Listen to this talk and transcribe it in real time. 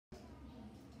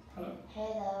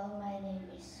Hello, my name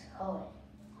is Khôi.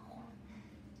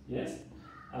 Yes.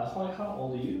 Khôi, how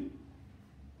old are you?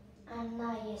 I'm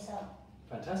 9 years old.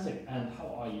 Fantastic. And how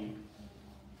are you?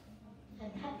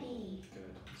 I'm happy.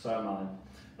 Good. So am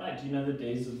I. Right, do you know the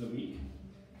days of the week?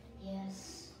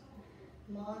 Yes.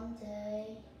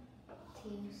 Monday,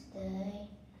 Tuesday,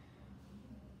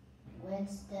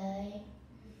 Wednesday,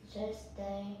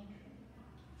 Thursday,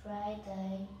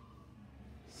 Friday,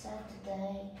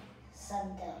 Saturday,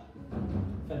 Sunday.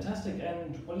 Fantastic.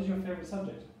 And what is your favorite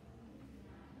subject?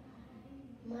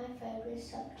 My favorite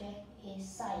subject is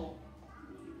science.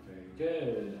 Very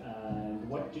good. And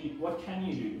what can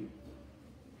you do?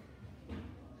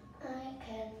 I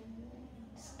can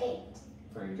skate.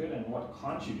 Very good. And what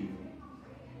can't you do?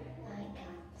 I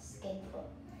can skateboard.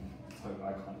 So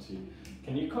I can't too.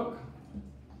 Can you cook?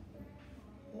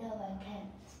 No, I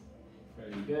can't.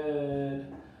 Very good.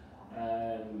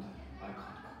 And I can't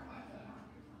cook either.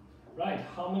 Right,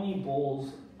 how many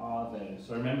balls are there?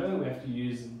 So remember, we have to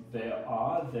use there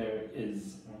are, there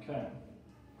is. Okay.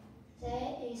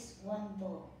 There is one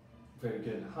ball. Very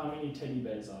good. How many teddy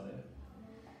bears are there?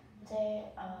 There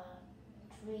are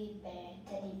 3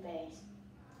 teddy bears.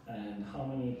 And how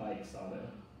many bikes are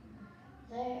there?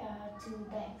 There are 2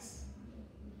 bags.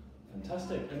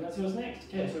 Fantastic. And let's see what's next.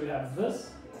 Okay, so we have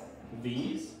this,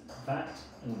 these, that,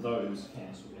 and those. Okay,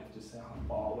 so we have to say how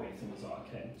far away things are.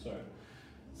 Okay, so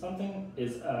something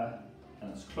is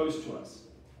and it's close to us.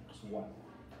 It's one.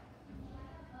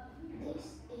 This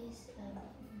is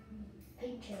a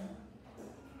picture.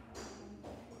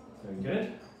 Very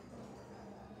good.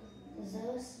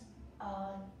 Those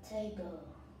are table.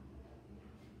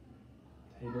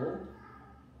 Table.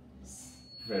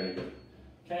 Very good.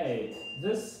 Okay,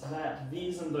 this, that,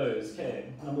 these, and those.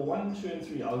 Okay, number 1, 2, and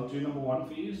 3. I'll do number 1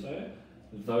 for you. So,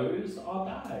 those are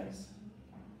bags.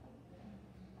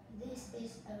 This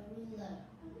is a ruler.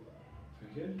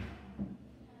 Very good.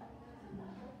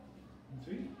 And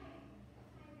 3.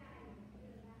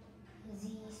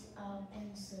 These are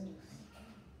pencils.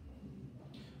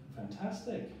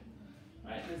 Fantastic.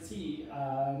 Right, let's see.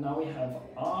 Now we have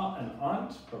are and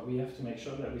aren't, but we have to make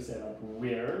sure that we say like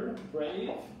we're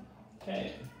brave.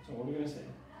 Okay, so what are we going to say?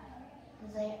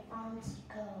 They aren't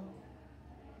cold.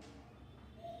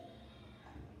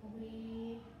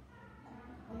 We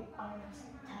aren't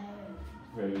tired.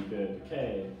 Very good.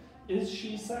 Okay, is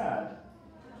she sad?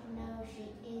 No, she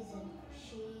isn't.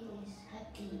 She is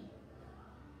happy.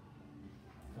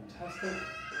 Fantastic.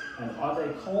 And are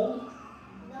they cold?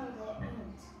 No, they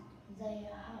aren't. They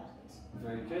are hot.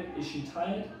 Very good. Is she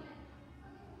tired?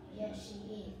 Yes,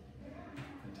 she is.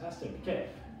 Fantastic. Okay,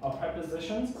 our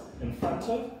prepositions in front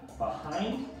of,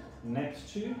 behind,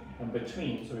 next to, and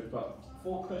between. So we've got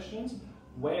 4 questions.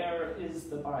 Where is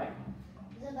the bag?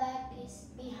 The bag is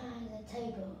behind the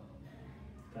table.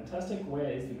 Fantastic. Where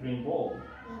is the green ball?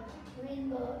 The green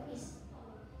ball is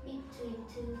between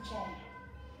 2 chairs.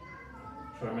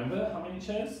 So remember, how many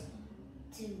chairs?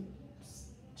 2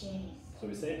 chairs. So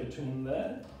we say between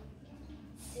the...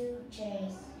 2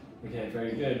 chairs. Okay,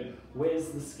 very good. Where's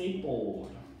the skateboard?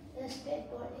 The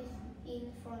skateboard is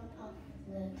in front of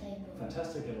the table.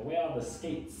 Fantastic. And where are the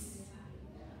skates?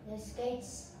 The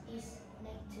skates is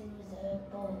next to the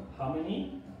ball. How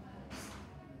many?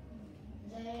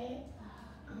 They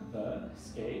The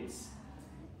skates.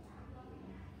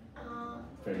 are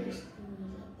Very good. next to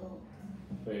the ball.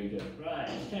 Very good. Right,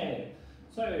 okay.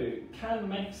 So, can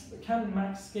Max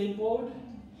skateboard?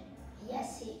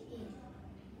 Yes, he is.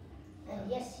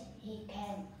 And yes, he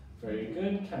can. Very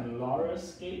good. Can Laura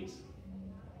skate?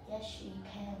 Yes, she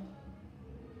can.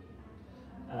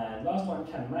 And last one,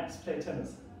 can Max play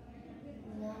tennis?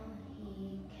 No,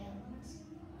 he can't.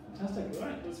 Fantastic.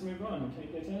 Right, let's move on. Can you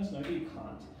play tennis? No, you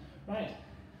can't. Right.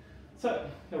 So,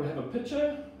 here we have a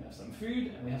picture, we have some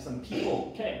food, and we have some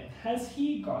people. Okay, has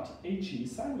he got a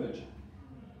cheese sandwich?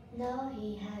 No,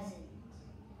 he hasn't.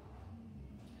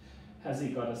 Has he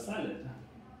got a salad?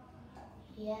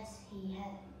 Yes, he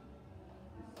has.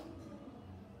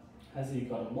 Has he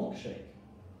got a milkshake?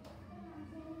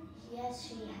 Yes,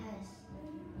 she has.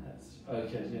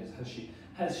 Okay, yes,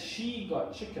 has she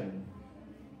got chicken?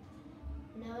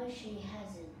 No, she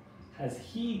hasn't. Has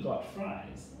he got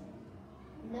fries?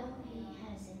 No, he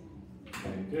hasn't.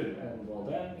 Very good, and well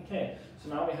done. Okay, so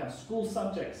now we have school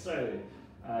subjects. So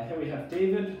here we have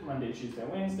David, Monday, Tuesday,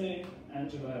 Wednesday,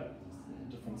 Angela,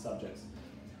 different subjects.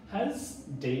 Has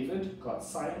David got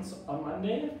science on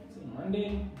Monday? So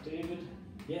Monday, David,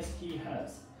 yes, he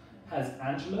has. Has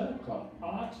Angela got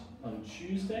art on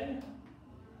Tuesday?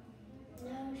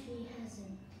 No, she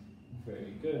hasn't.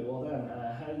 Very good, well done.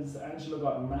 Has Angela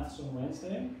got maths on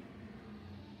Wednesday?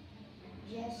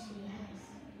 Yes, she has.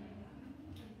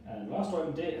 And last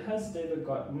one, has David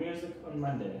got music on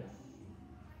Monday?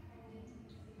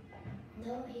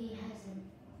 No, he hasn't.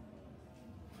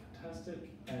 Fantastic.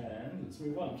 And let's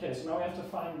move on. Okay, so now we have to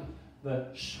find the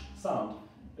sh sound.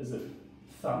 Is it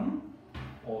thumb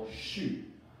or shoe?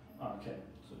 Okay,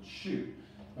 so it's shoe.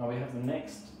 Now we have the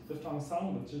next diphthong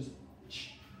sound, which is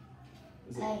ch.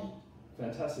 Is it? A.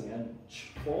 Fantastic. And ch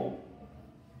for?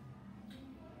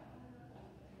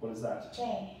 What is that?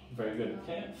 Chair. Very good.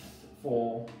 Okay,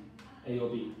 for A or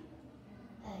B?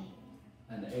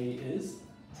 A. And A is?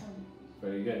 Tongue.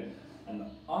 Very good. And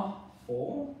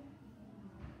for?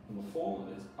 Number 4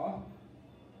 is A.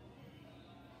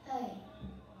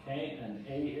 Okay, and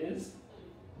A is?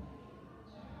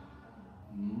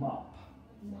 Mop.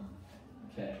 Mop.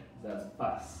 Okay, that's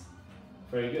bus.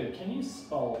 Very good. Can you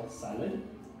spell salad?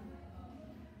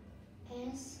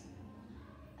 S-A-L-A-D.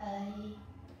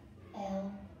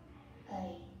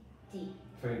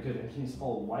 Very good. And can you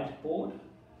spell whiteboard?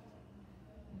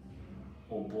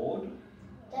 Or board?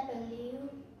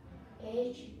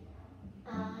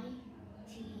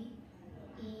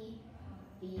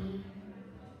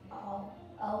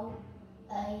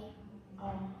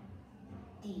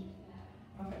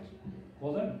 Perfect.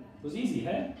 Well done. It was easy,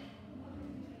 hey?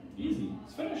 Easy.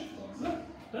 It's finished. Yes. Look,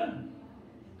 done.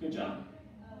 Good job.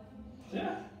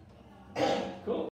 Yeah. Cool.